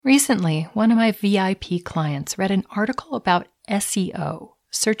Recently, one of my VIP clients read an article about SEO,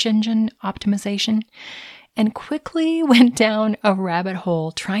 search engine optimization, and quickly went down a rabbit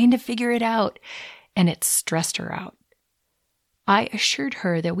hole trying to figure it out, and it stressed her out. I assured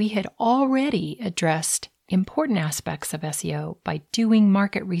her that we had already addressed important aspects of SEO by doing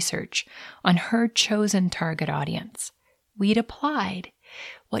market research on her chosen target audience. We'd applied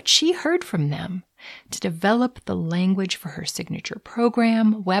what she heard from them to develop the language for her signature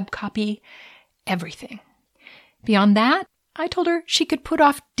program, web copy, everything. Beyond that, I told her she could put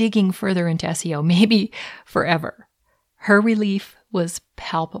off digging further into SEO, maybe forever. Her relief was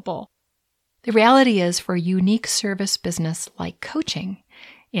palpable. The reality is, for a unique service business like coaching,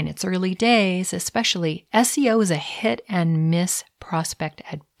 in its early days especially, SEO is a hit and miss prospect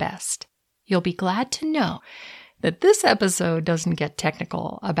at best. You'll be glad to know that this episode doesn't get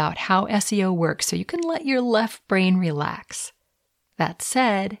technical about how SEO works, so you can let your left brain relax. That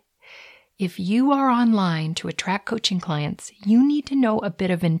said, if you are online to attract coaching clients, you need to know a bit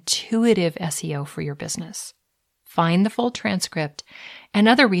of intuitive SEO for your business. Find the full transcript and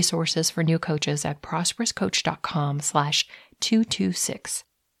other resources for new coaches at prosperouscoach.com/226.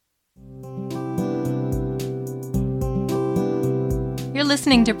 You're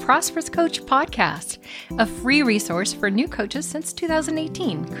listening to Prosperous Coach Podcast, a free resource for new coaches since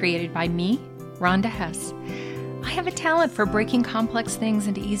 2018, created by me, Rhonda Hess. I have a talent for breaking complex things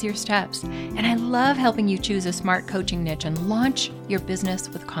into easier steps, and I love helping you choose a smart coaching niche and launch your business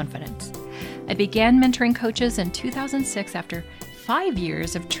with confidence. I began mentoring coaches in 2006 after 5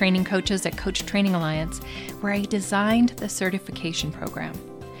 years of training coaches at Coach Training Alliance, where I designed the certification program.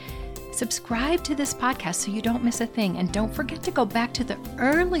 Subscribe to this podcast so you don't miss a thing, and don't forget to go back to the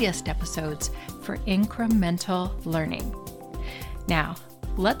earliest episodes for incremental learning. Now,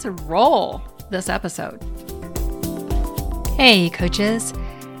 let's roll this episode. Hey, coaches.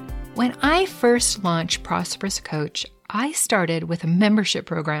 When I first launched Prosperous Coach, I started with a membership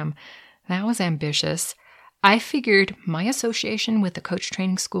program. That was ambitious. I figured my association with the coach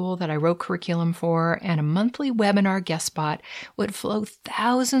training school that I wrote curriculum for and a monthly webinar guest spot would flow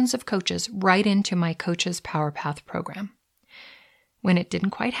thousands of coaches right into my Coach's Power Path program. When it didn't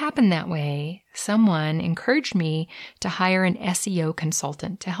quite happen that way, someone encouraged me to hire an SEO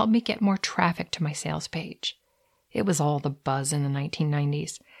consultant to help me get more traffic to my sales page. It was all the buzz in the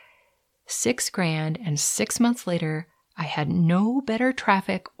 1990s. $6,000, and 6 months later, I had no better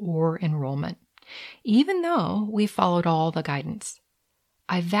traffic or enrollment, even though we followed all the guidance.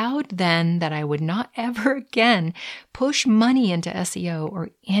 I vowed then that I would not ever again push money into SEO or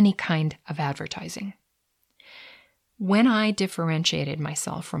any kind of advertising. When I differentiated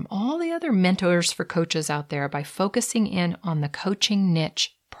myself from all the other mentors for coaches out there by focusing in on the coaching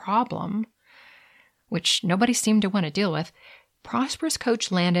niche problem, which nobody seemed to want to deal with, Prosperous Coach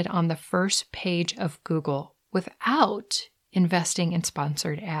landed on the first page of Google without investing in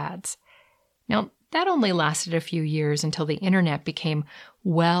sponsored ads. Now, that only lasted a few years until the internet became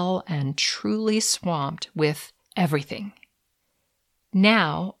well and truly swamped with everything.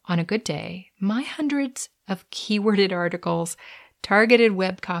 Now, on a good day, my hundreds of keyworded articles, targeted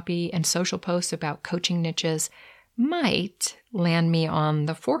web copy, and social posts about coaching niches might land me on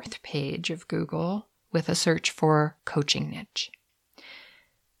the 4th page of Google with a search for coaching niche.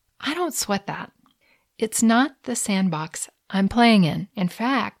 I don't sweat that. It's not the sandbox I'm playing in. In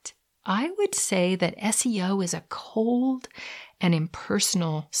fact, I would say that SEO is a cold and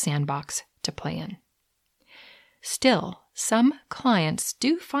impersonal sandbox to play in. Still, some clients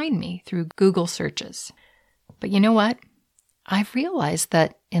do find me through Google searches. But you know what? I've realized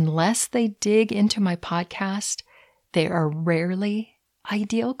that unless they dig into my podcast, they are rarely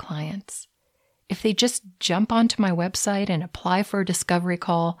ideal clients. If they just jump onto my website and apply for a discovery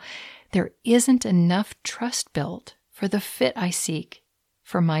call, there isn't enough trust built for the fit I seek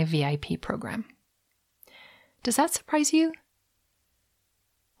for my VIP program. Does that surprise you?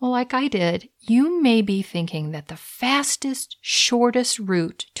 Well, like I did, you may be thinking that the fastest, shortest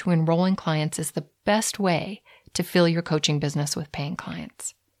route to enrolling clients is the best way to fill your coaching business with paying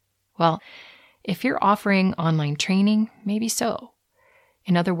clients. Well, if you're offering online training, maybe so.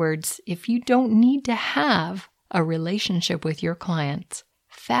 In other words, if you don't need to have a relationship with your clients,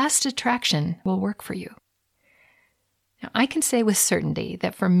 fast attraction will work for you. Now, I can say with certainty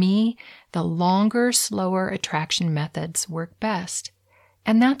that for me, the longer, slower attraction methods work best.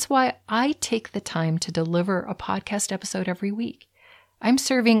 And that's why I take the time to deliver a podcast episode every week. I'm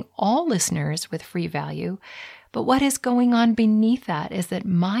serving all listeners with free value, but what is going on beneath that is that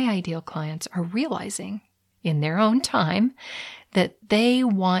my ideal clients are realizing in their own time that they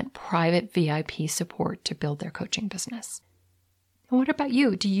want private VIP support to build their coaching business. And what about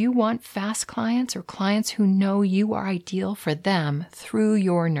you? Do you want fast clients or clients who know you are ideal for them through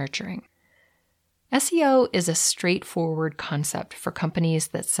your nurturing? SEO is a straightforward concept for companies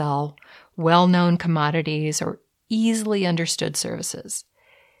that sell well-known commodities or easily understood services.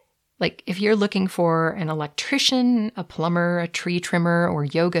 Like if you're looking for an electrician, a plumber, a tree trimmer, or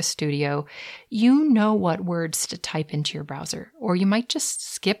yoga studio, you know what words to type into your browser, or you might just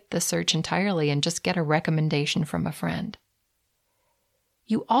skip the search entirely and just get a recommendation from a friend.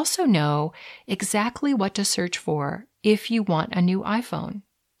 You also know exactly what to search for if you want a new iPhone,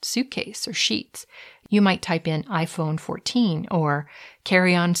 suitcase, or sheets. You might type in iPhone 14 or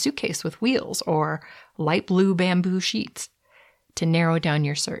carry-on suitcase with wheels or light blue bamboo sheets to narrow down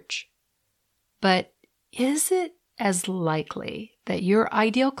your search. But is it as likely that your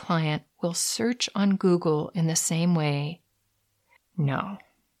ideal client will search on Google in the same way? No.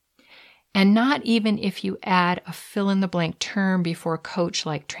 And not even if you add a fill-in-the-blank term before coach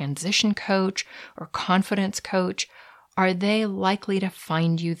like transition coach or confidence coach, are they likely to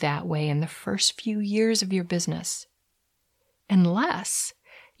find you that way in the first few years of your business? Unless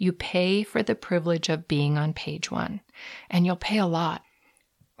you pay for the privilege of being on page one, and you'll pay a lot.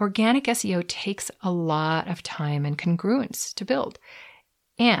 Organic SEO takes a lot of time and congruence to build.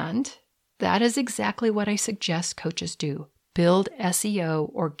 And that is exactly what I suggest coaches do. Build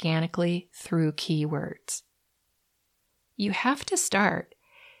SEO organically through keywords. You have to start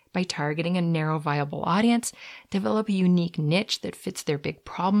by targeting a narrow, viable audience, develop a unique niche that fits their big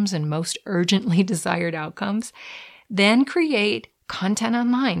problems and most urgently desired outcomes, then create content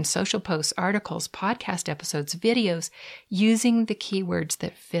online, social posts, articles, podcast episodes, videos, using the keywords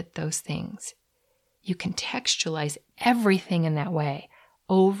that fit those things. You contextualize everything in that way,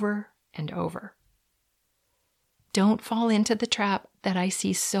 over and over. Don't fall into the trap that I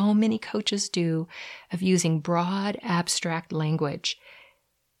see so many coaches do of using broad, abstract language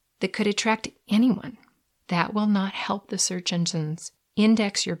that could attract anyone. That will not help the search engines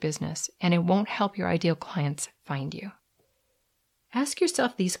index your business, and it won't help your ideal clients find you. Ask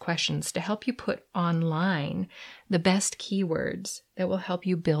yourself these questions to help you put online the best keywords that will help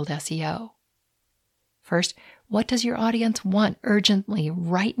you build SEO. First, what does your audience want urgently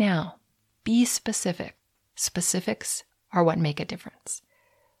right now? Be specific. Specifics are what make a difference.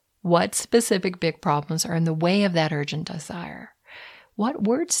 What specific big problems are in the way of that urgent desire? What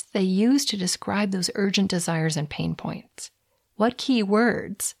words do they use to describe those urgent desires and pain points? What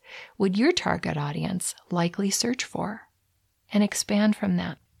keywords would your target audience likely search for? And expand from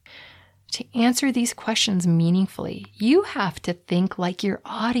that. To answer these questions meaningfully, you have to think like your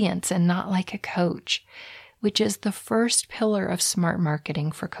audience and not like a coach, which is the first pillar of smart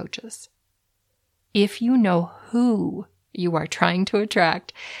marketing for coaches. If you know who you are trying to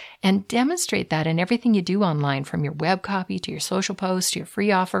attract and demonstrate that in everything you do online, from your web copy to your social posts to your free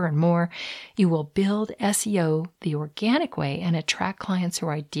offer and more, you will build SEO the organic way and attract clients who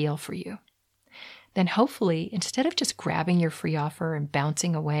are ideal for you. Then hopefully, instead of just grabbing your free offer and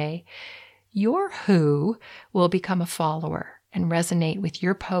bouncing away, your who will become a follower and resonate with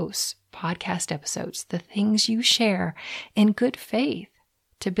your posts, podcast episodes, the things you share in good faith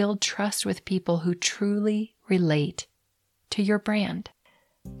to build trust with people who truly relate to your brand.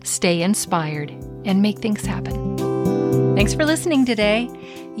 Stay inspired and make things happen. Thanks for listening today.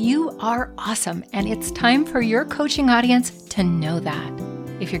 You are awesome, and it's time for your coaching audience to know that.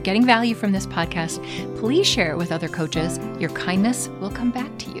 If you're getting value from this podcast, please share it with other coaches. Your kindness will come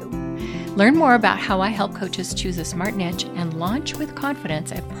back to you. Learn more about how I help coaches choose a smart niche and launch with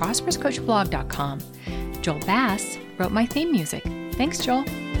confidence at prosperouscoachblog.com. Joel Bass wrote my theme music. Thanks, Joel.